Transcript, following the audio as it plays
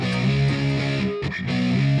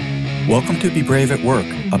Welcome to Be Brave at Work,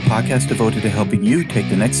 a podcast devoted to helping you take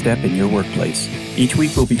the next step in your workplace. Each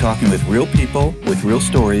week we'll be talking with real people with real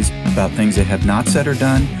stories about things they have not said or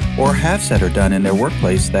done, or have said or done in their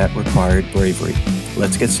workplace that required bravery.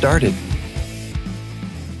 Let's get started.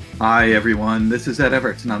 Hi everyone, this is Ed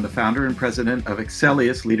Everts, and I'm the founder and president of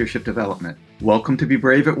Excellius Leadership Development. Welcome to Be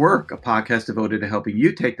Brave at Work, a podcast devoted to helping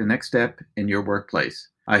you take the next step in your workplace.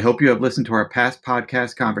 I hope you have listened to our past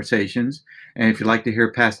podcast conversations, and if you'd like to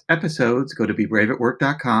hear past episodes, go to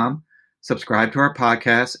BeBraveAtWork.com, subscribe to our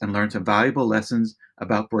podcast, and learn some valuable lessons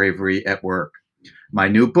about bravery at work. My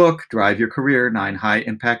new book, Drive Your Career, 9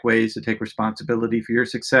 High-Impact Ways to Take Responsibility for Your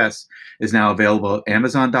Success, is now available at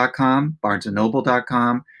Amazon.com,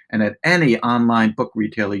 BarnesandNoble.com, and at any online book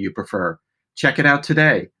retailer you prefer. Check it out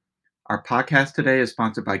today. Our podcast today is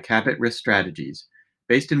sponsored by Cabot Risk Strategies.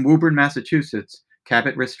 Based in Woburn, Massachusetts,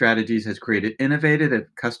 Cabot Risk Strategies has created innovative and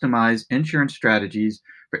customized insurance strategies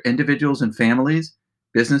for individuals and families,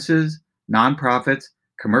 businesses, nonprofits,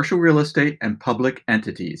 commercial real estate, and public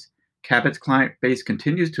entities. Cabot's client base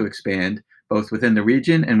continues to expand, both within the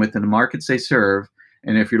region and within the markets they serve.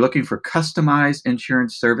 And if you're looking for customized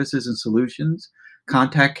insurance services and solutions,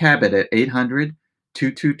 contact Cabot at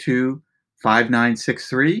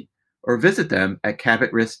 800-222-5963 or visit them at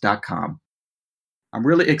cabotrisk.com. I'm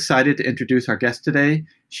really excited to introduce our guest today.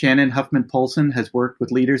 Shannon Huffman-Polson has worked with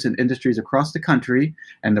leaders in industries across the country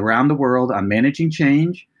and around the world on managing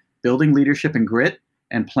change, building leadership and grit,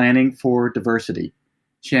 and planning for diversity.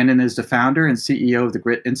 Shannon is the founder and CEO of the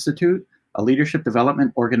Grit Institute, a leadership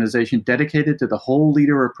development organization dedicated to the whole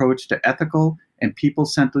leader approach to ethical and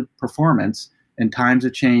people-centered performance in times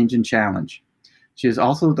of change and challenge. She is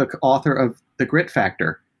also the author of The Grit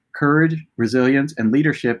Factor, Courage, Resilience, and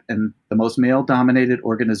Leadership in the Most Male-Dominated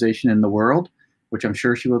Organization in the World, which I'm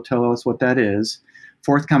sure she will tell us what that is,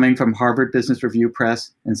 forthcoming from Harvard Business Review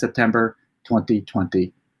Press in September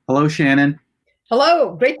 2020. Hello, Shannon.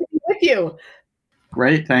 Hello, great to be with you.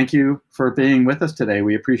 Great, thank you for being with us today.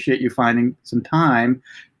 We appreciate you finding some time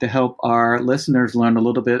to help our listeners learn a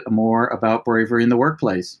little bit more about bravery in the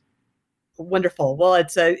workplace. Wonderful. Well,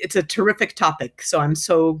 it's a terrific topic, so I'm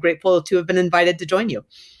so grateful to have been invited to join you.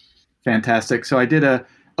 Fantastic. So I did a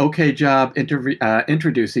okay job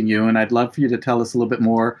introducing you, and I'd love for you to tell us a little bit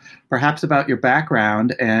more, perhaps about your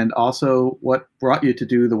background and also what brought you to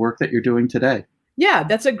do the work that you're doing today. Yeah,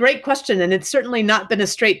 that's a great question, and it's certainly not been a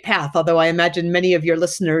straight path, although I imagine many of your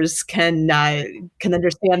listeners can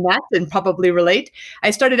understand that and probably relate. I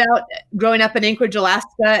started out growing up in Anchorage,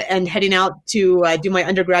 Alaska, and heading out to do my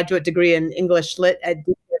undergraduate degree in English Lit at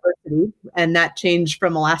Duke University, and that changed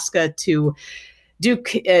from Alaska to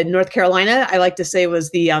Duke, North Carolina. I like to say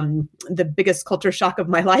was the biggest culture shock of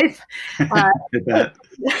my life.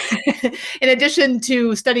 In addition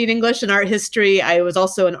to studying English and art history, I was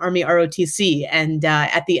also an Army ROTC. And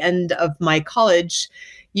at the end of my college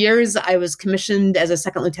years, I was commissioned as a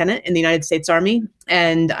second lieutenant in the United States Army.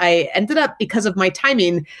 And I ended up, because of my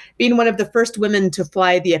timing, being one of the first women to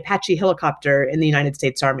fly the Apache helicopter in the United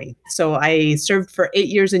States Army. So I served for 8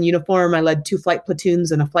 years in uniform. I led 2 flight platoons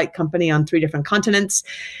and a flight company on 3 different continents.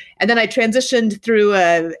 And then I transitioned through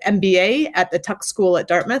a MBA at the Tuck School at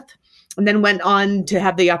Dartmouth, and then went on to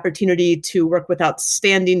have the opportunity to work with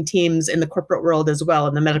outstanding teams in the corporate world as well,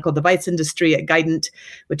 in the medical device industry at Guidant,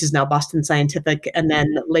 which is now Boston Scientific, and then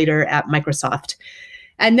later at Microsoft.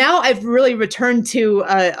 And now I've really returned to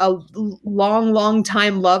a long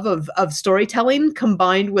time love of storytelling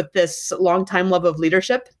combined with this long time love of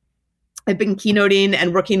leadership. I've been keynoting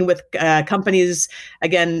and working with companies,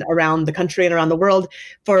 again, around the country and around the world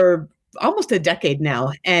for almost a decade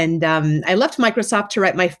now. And I left Microsoft to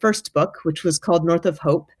write my first book, which was called North of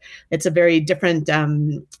Hope. It's a very different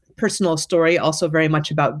personal story, also very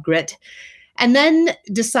much about grit. And then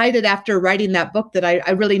decided after writing that book that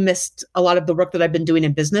I really missed a lot of the work that I've been doing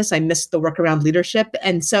in business. I missed the work around leadership.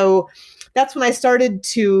 And so that's when I started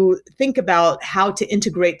to think about how to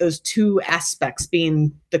integrate those 2 aspects,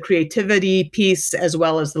 being the creativity piece as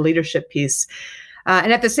well as the leadership piece.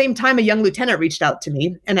 And at the same time, a young lieutenant reached out to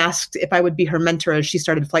me and asked if I would be her mentor as she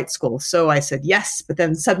started flight school. So I said yes, but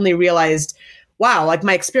then suddenly realized, wow, like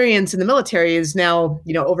my experience in the military is now,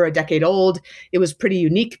 over a decade old. It was pretty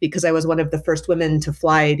unique because I was one of the first women to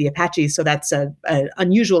fly the Apache. So that's an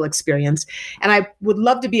unusual experience. And I would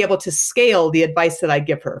love to be able to scale the advice that I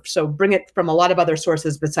give her. So bring it from a lot of other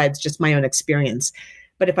sources besides just my own experience.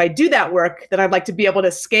 But if I do that work, then I'd like to be able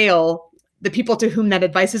to scale the people to whom that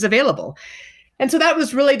advice is available. And so that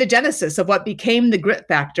was really the genesis of what became the Grit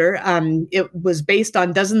Factor. It was based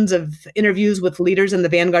on dozens of interviews with leaders in the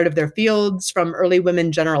vanguard of their fields, from early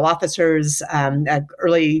women general officers, an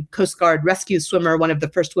early Coast Guard rescue swimmer, one of the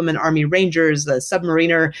first women Army Rangers, a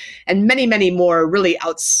submariner, and many, many more really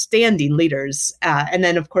outstanding leaders. And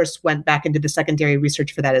then, of course, went back into the secondary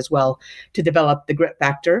research for that as well to develop the Grit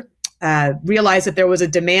Factor. Realized that there was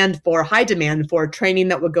a high demand for training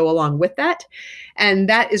that would go along with that. And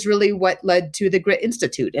that is really what led to the Grit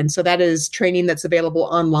Institute. And so that is training that's available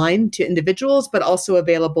online to individuals, but also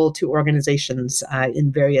available to organizations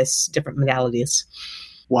in various different modalities.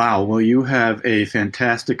 Wow. Well, you have a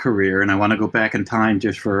fantastic career, and I want to go back in time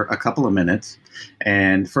just for a couple of minutes.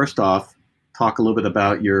 And first off, talk a little bit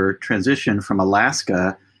about your transition from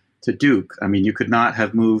Alaska to Duke. I mean, you could not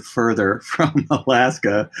have moved further from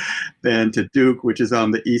Alaska than to Duke, which is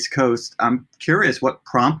on the East Coast. I'm curious, what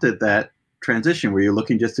prompted that transition? Were you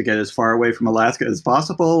looking just to get as far away from Alaska as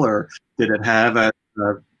possible, or did it have a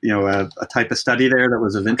type of study there that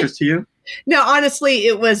was of interest to you? No, honestly,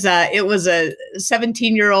 it was a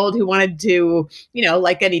 17-year-old who wanted to,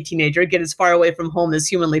 like any teenager, get as far away from home as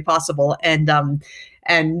humanly possible.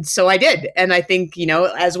 And so I did. And I think,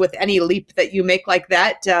 as with any leap that you make like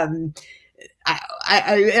that,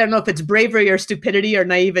 I don't know if it's bravery or stupidity or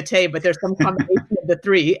naivete, but there's some combination of the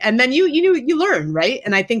three. And then you learn, right?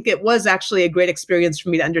 And I think it was actually a great experience for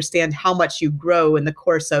me to understand how much you grow in the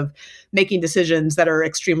course of making decisions that are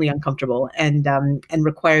extremely uncomfortable and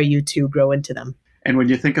require you to grow into them. And when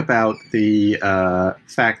you think about the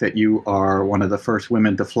fact that you are one of the first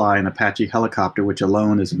women to fly an Apache helicopter, which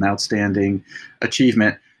alone is an outstanding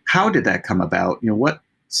achievement, how did that come about? What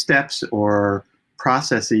steps or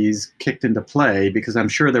processes kicked into play? Because I'm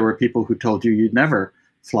sure there were people who told you you'd never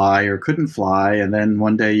fly or couldn't fly, and then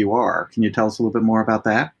one day you are. Can you tell us a little bit more about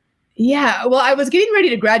that? Yeah, well, I was getting ready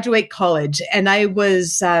to graduate college, and I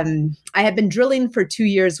had been drilling for 2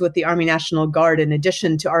 years with the Army National Guard in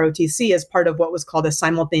addition to ROTC as part of what was called a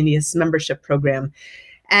simultaneous membership program.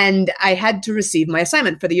 And I had to receive my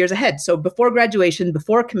assignment for the years ahead. So before graduation,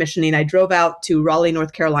 before commissioning, I drove out to Raleigh,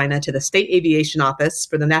 North Carolina, to the State Aviation Office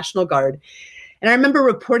for the National Guard. And I remember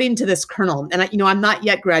reporting to this colonel, and I'm not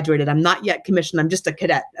yet graduated. I'm not yet commissioned. I'm just a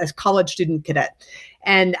cadet, a college student cadet.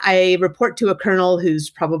 And I report to a colonel who's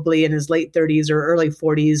probably in his late 30s or early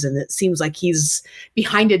 40s. And it seems like he's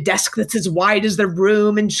behind a desk that's as wide as the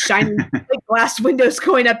room and shining glass windows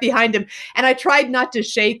going up behind him. And I tried not to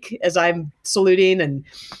shake as I'm saluting. And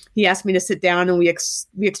he asked me to sit down, and we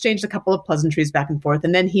exchanged a couple of pleasantries back and forth.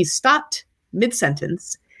 And then he stopped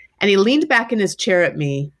mid-sentence, and he leaned back in his chair at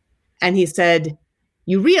me. And he said,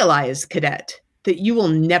 "You realize, cadet, that you will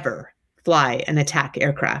never fly an attack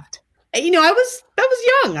aircraft." I was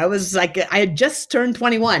young. I had just turned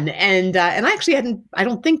 21, and I actually I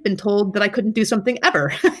don't think, been told that I couldn't do something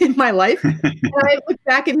ever in my life. And I looked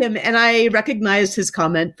back at him, and I recognized his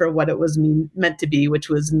comment for what it was meant to be, which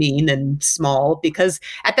was mean and small, because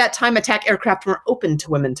at that time, attack aircraft weren't open to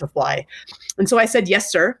women to fly. And so I said,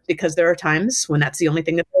 "Yes, sir," because there are times when that's the only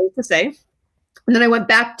thing that I have to say. And then I went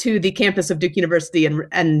back to the campus of Duke University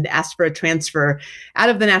and asked for a transfer out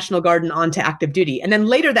of the National Guard and onto active duty. And then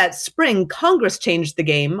later that spring, Congress changed the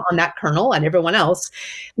game on that colonel and everyone else,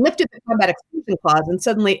 lifted the combat exclusion clause, and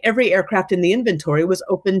suddenly every aircraft in the inventory was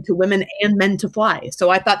open to women and men to fly. So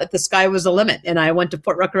I thought that the sky was the limit. And I went to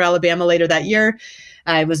Fort Rucker, Alabama later that year.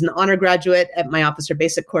 I was an honor graduate at my officer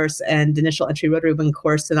basic course and initial entry rotary wing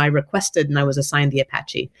course, and I requested and I was assigned the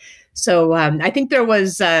Apache. So I think there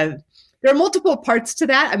are multiple parts to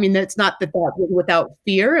that. I mean, it's not that was without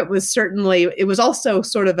fear. It was also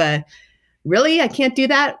sort of a, really, I can't do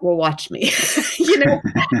that? Well, watch me.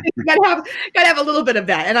 gotta have a little bit of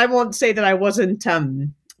that. And I won't say that I wasn't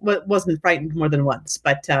frightened more than once,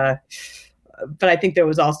 but I think there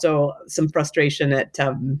was also some frustration at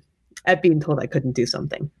being told I couldn't do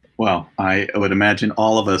something. Well, I would imagine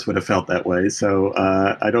all of us would have felt that way. So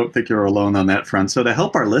I don't think you're alone on that front. So to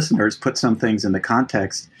help our listeners put some things into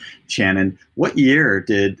context, Shannon, what year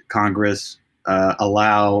did Congress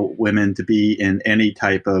allow women to be in any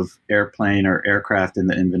type of airplane or aircraft in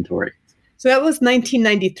the inventory? So that was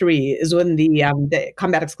 1993 is when the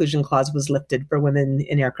combat exclusion clause was lifted for women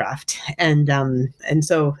in aircraft. And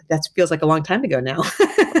so that feels like a long time ago now.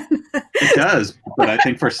 It does, but I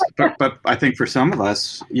think for some of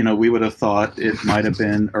us, we would have thought it might have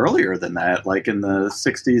been earlier than that, like in the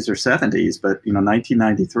 60s or 70s. But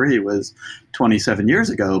 1993 was 27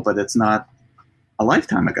 years ago, but it's not a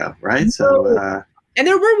lifetime ago, right? So. And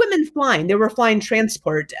there were women flying. They were flying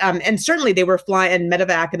transport, and certainly they were flying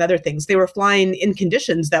medevac and other things. They were flying in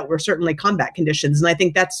conditions that were certainly combat conditions, and I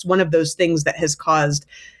think that's one of those things that has caused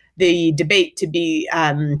the debate to be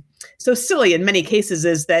so silly in many cases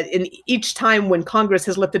is that in each time when Congress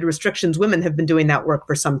has lifted restrictions, women have been doing that work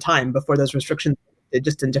for some time before those restrictions,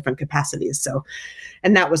 just in different capacities. So,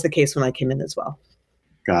 and that was the case when I came in as well.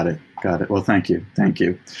 Got it. Well, thank you.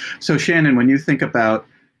 So Shannon, when you think about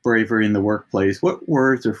bravery in the workplace, what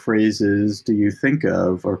words or phrases do you think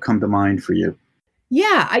of or come to mind for you?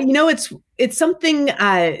 Yeah, it's something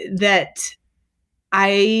that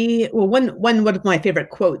one of my favorite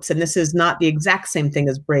quotes, and this is not the exact same thing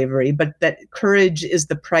as bravery, but that courage is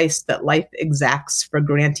the price that life exacts for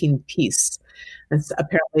granting peace. That's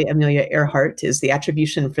apparently Amelia Earhart is the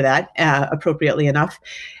attribution for that, appropriately enough.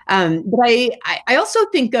 But I also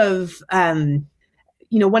think of one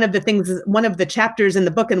of the chapters in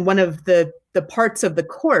the book and one of the parts of the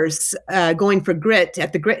course going for grit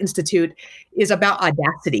at the Grit Institute is about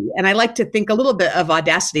audacity. And I like to think a little bit of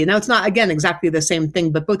audacity. Now, it's not, again, exactly the same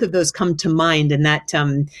thing, but both of those come to mind in that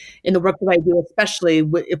in the work that I do, especially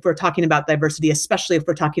if we're talking about diversity, especially if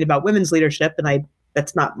we're talking about women's leadership. And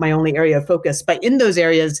that's not my only area of focus, but in those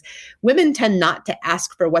areas, women tend not to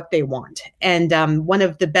ask for what they want. And one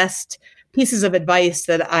of the best pieces of advice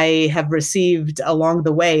that I have received along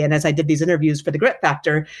the way, and as I did these interviews for the Grit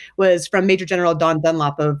Factor, was from Major General Dawn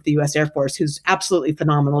Dunlop of the U.S. Air Force, who's absolutely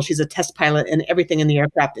phenomenal. She's a test pilot and everything in the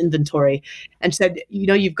aircraft inventory, and said,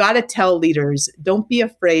 you've got to tell leaders, don't be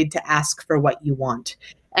afraid to ask for what you want.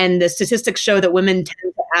 And the statistics show that women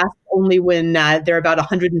tend to ask only when they're about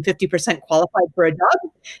 150% qualified for a job,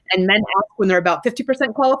 and men ask when they're about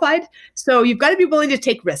 50% qualified. So you've got to be willing to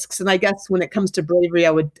take risks. And I guess when it comes to bravery,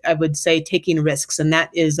 I would say taking risks, and that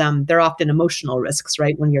is they're often emotional risks,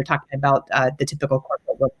 right? When you're talking about the typical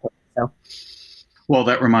corporate workforce. So. Well,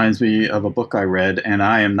 that reminds me of a book I read, and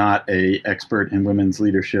I am not an expert in women's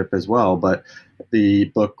leadership as well, but the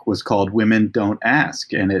book was called Women Don't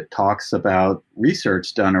Ask, and it talks about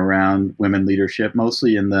research done around women leadership,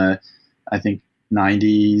 mostly in the, I think,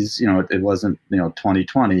 90s. It wasn't,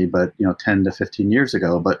 2020, but, 10 to 15 years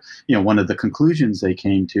ago. But, one of the conclusions they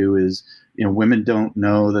came to is, women don't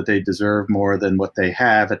know that they deserve more than what they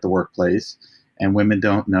have at the workplace, and women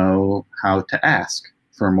don't know how to ask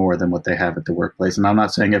for more than what they have at the workplace. And I'm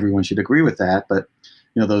not saying everyone should agree with that, but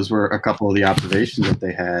those were a couple of the observations that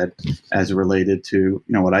they had as related to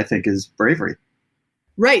what I think is bravery.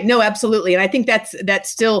 Right. No, absolutely. And I think that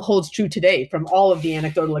still holds true today from all of the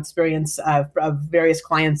anecdotal experience of various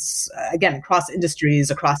clients, again, across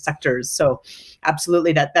industries, across sectors. So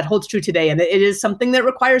absolutely, that holds true today. And it is something that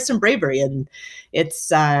requires some bravery, and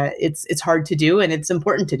it's hard to do, and it's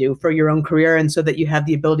important to do for your own career, and so that you have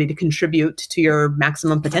the ability to contribute to your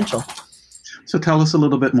maximum potential. So tell us a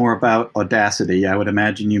little bit more about audacity. I would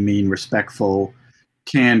imagine you mean respectful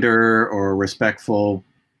candor or respectful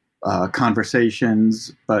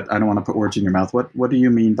conversations, but I don't want to put words in your mouth. What do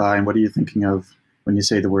you mean by, and what are you thinking of when you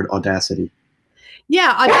say the word audacity?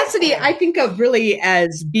 Yeah, audacity, I think of really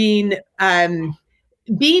as being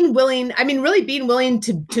willing. I mean, really being willing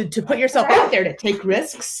to put yourself out there, to take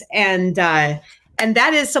risks, and that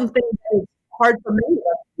is something that is hard for many of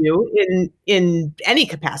us to do in any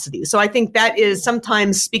capacity. So I think that is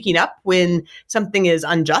sometimes speaking up when something is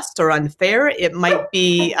unjust or unfair. It might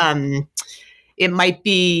be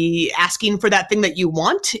asking for that thing that you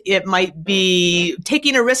want. It might be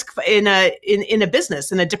taking a risk in a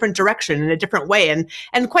business in a different direction, in a different way.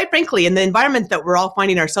 And quite frankly, in the environment that we're all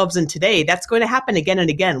finding ourselves in today, that's going to happen again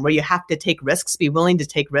and again, where you have to take risks, be willing to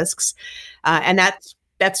take risks. And that's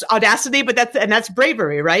audacity, but that's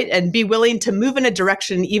bravery, right? And be willing to move in a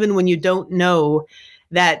direction even when you don't know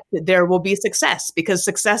that there will be success, because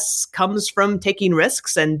success comes from taking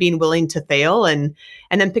risks and being willing to fail and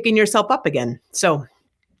then picking yourself up again. So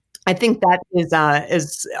I think that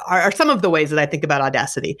are some of the ways that I think about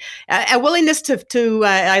audacity. A willingness to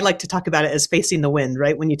I like to talk about it as facing the wind,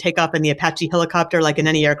 right? When you take off in the Apache helicopter, like in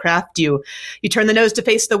any aircraft, you turn the nose to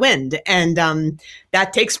face the wind. And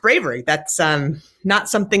that takes bravery. That's not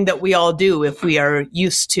something that we all do if we are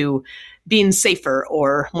used to being safer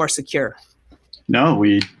or more secure. No,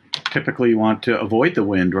 we typically want to avoid the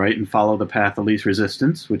wind, right? And follow the path of least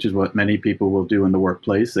resistance, which is what many people will do in the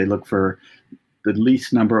workplace. They look for the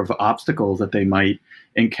least number of obstacles that they might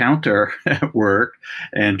encounter at work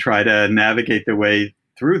and try to navigate their way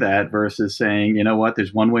through that, versus saying, you know what,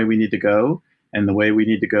 there's one way we need to go, and the way we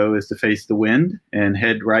need to go is to face the wind and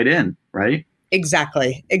head right in, right?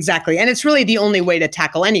 Exactly. And it's really the only way to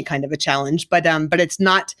tackle any kind of a challenge, but it's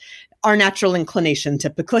not our natural inclination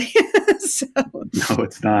typically. So. No,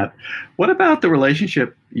 it's not. What about the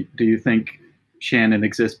relationship, do you think, Shannon,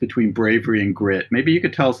 exists between bravery and grit? Maybe you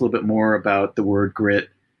could tell us a little bit more about the word grit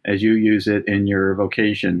as you use it in your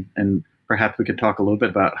vocation, and perhaps we could talk a little bit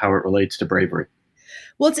about how it relates to bravery.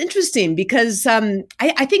 Well, it's interesting because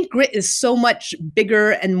I think grit is so much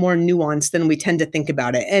bigger and more nuanced than we tend to think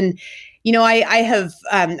about it. And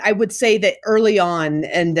I would say that early on,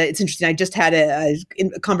 and it's interesting, I just had a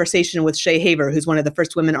conversation with Shay Haver, who's one of the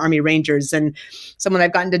first women Army Rangers, and someone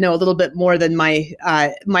I've gotten to know a little bit more than my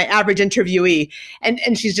average interviewee.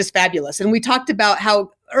 And she's just fabulous. And we talked about how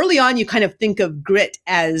early on you kind of think of grit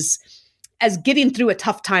as getting through a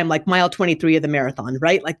tough time, like mile 23 of the marathon,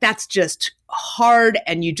 right? Like that's just hard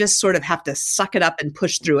and you just sort of have to suck it up and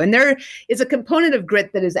push through. And there is a component of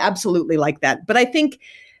grit that is absolutely like that. But I think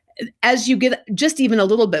as you get just even a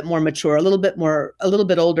little bit more mature, a little bit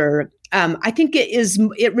older, I think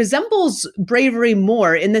it resembles bravery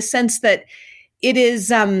more in the sense that it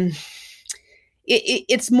is,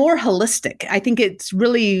 it's more holistic. I think it's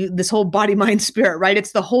really this whole body, mind, spirit, right?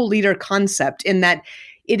 It's the whole leader concept in that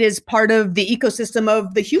it is part of the ecosystem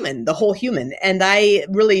of the human, the whole human. And I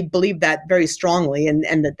really believe that very strongly, and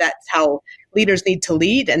that's how leaders need to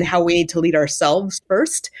lead and how we need to lead ourselves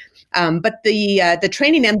first. But the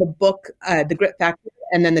training and the book, The Grit Factor,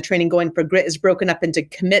 and then the training Going for Grit is broken up into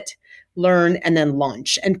commit, learn, and then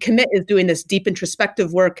launch. And commit is doing this deep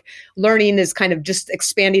introspective work. Learning is kind of just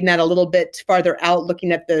expanding that a little bit farther out,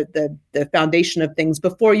 looking at the foundation of things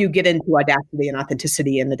before you get into audacity and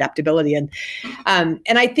authenticity and adaptability. And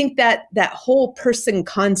I think that whole person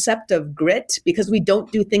concept of grit, because we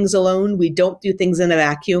don't do things alone, we don't do things in a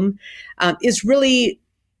vacuum, is really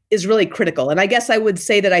critical. And I guess I would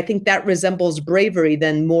say that I think that resembles bravery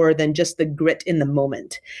then more than just the grit in the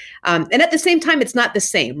moment. And at the same time, it's not the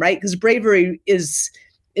same, right? Because bravery is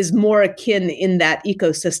more akin in that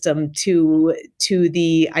ecosystem to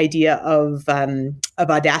the idea of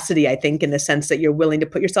audacity, I think, in the sense that you're willing to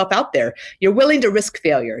put yourself out there. You're willing to risk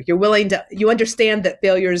failure. You understand that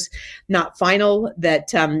failure's not final,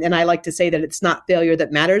 that, and I like to say that it's not failure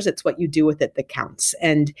that matters, it's what you do with it that counts.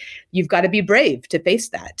 And you've got to be brave to face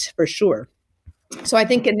that, for sure. So I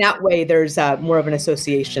think in that way, there's more of an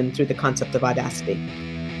association through the concept of audacity.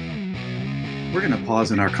 We're going to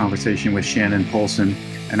pause in our conversation with Shannon Polson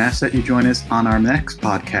and ask that you join us on our next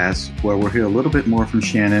podcast, where we'll hear a little bit more from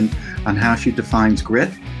Shannon on how she defines grit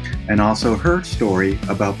and also her story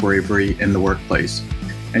about bravery in the workplace.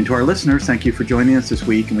 And to our listeners, thank you for joining us this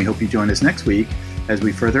week, and we hope you join us next week as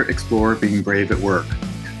we further explore being brave at work.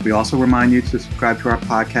 We also remind you to subscribe to our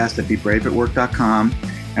podcast at bebraveatwork.com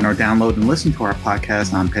and or download and listen to our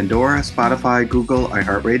podcast on Pandora, Spotify, Google,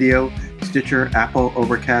 iHeartRadio, Stitcher, Apple,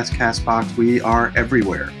 Overcast, CastBox. We are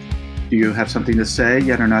everywhere. Do you have something to say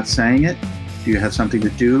yet are not saying it? Do you have something to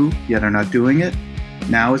do yet are not doing it?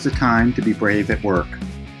 Now is the time to be brave at work.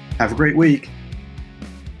 Have a great week.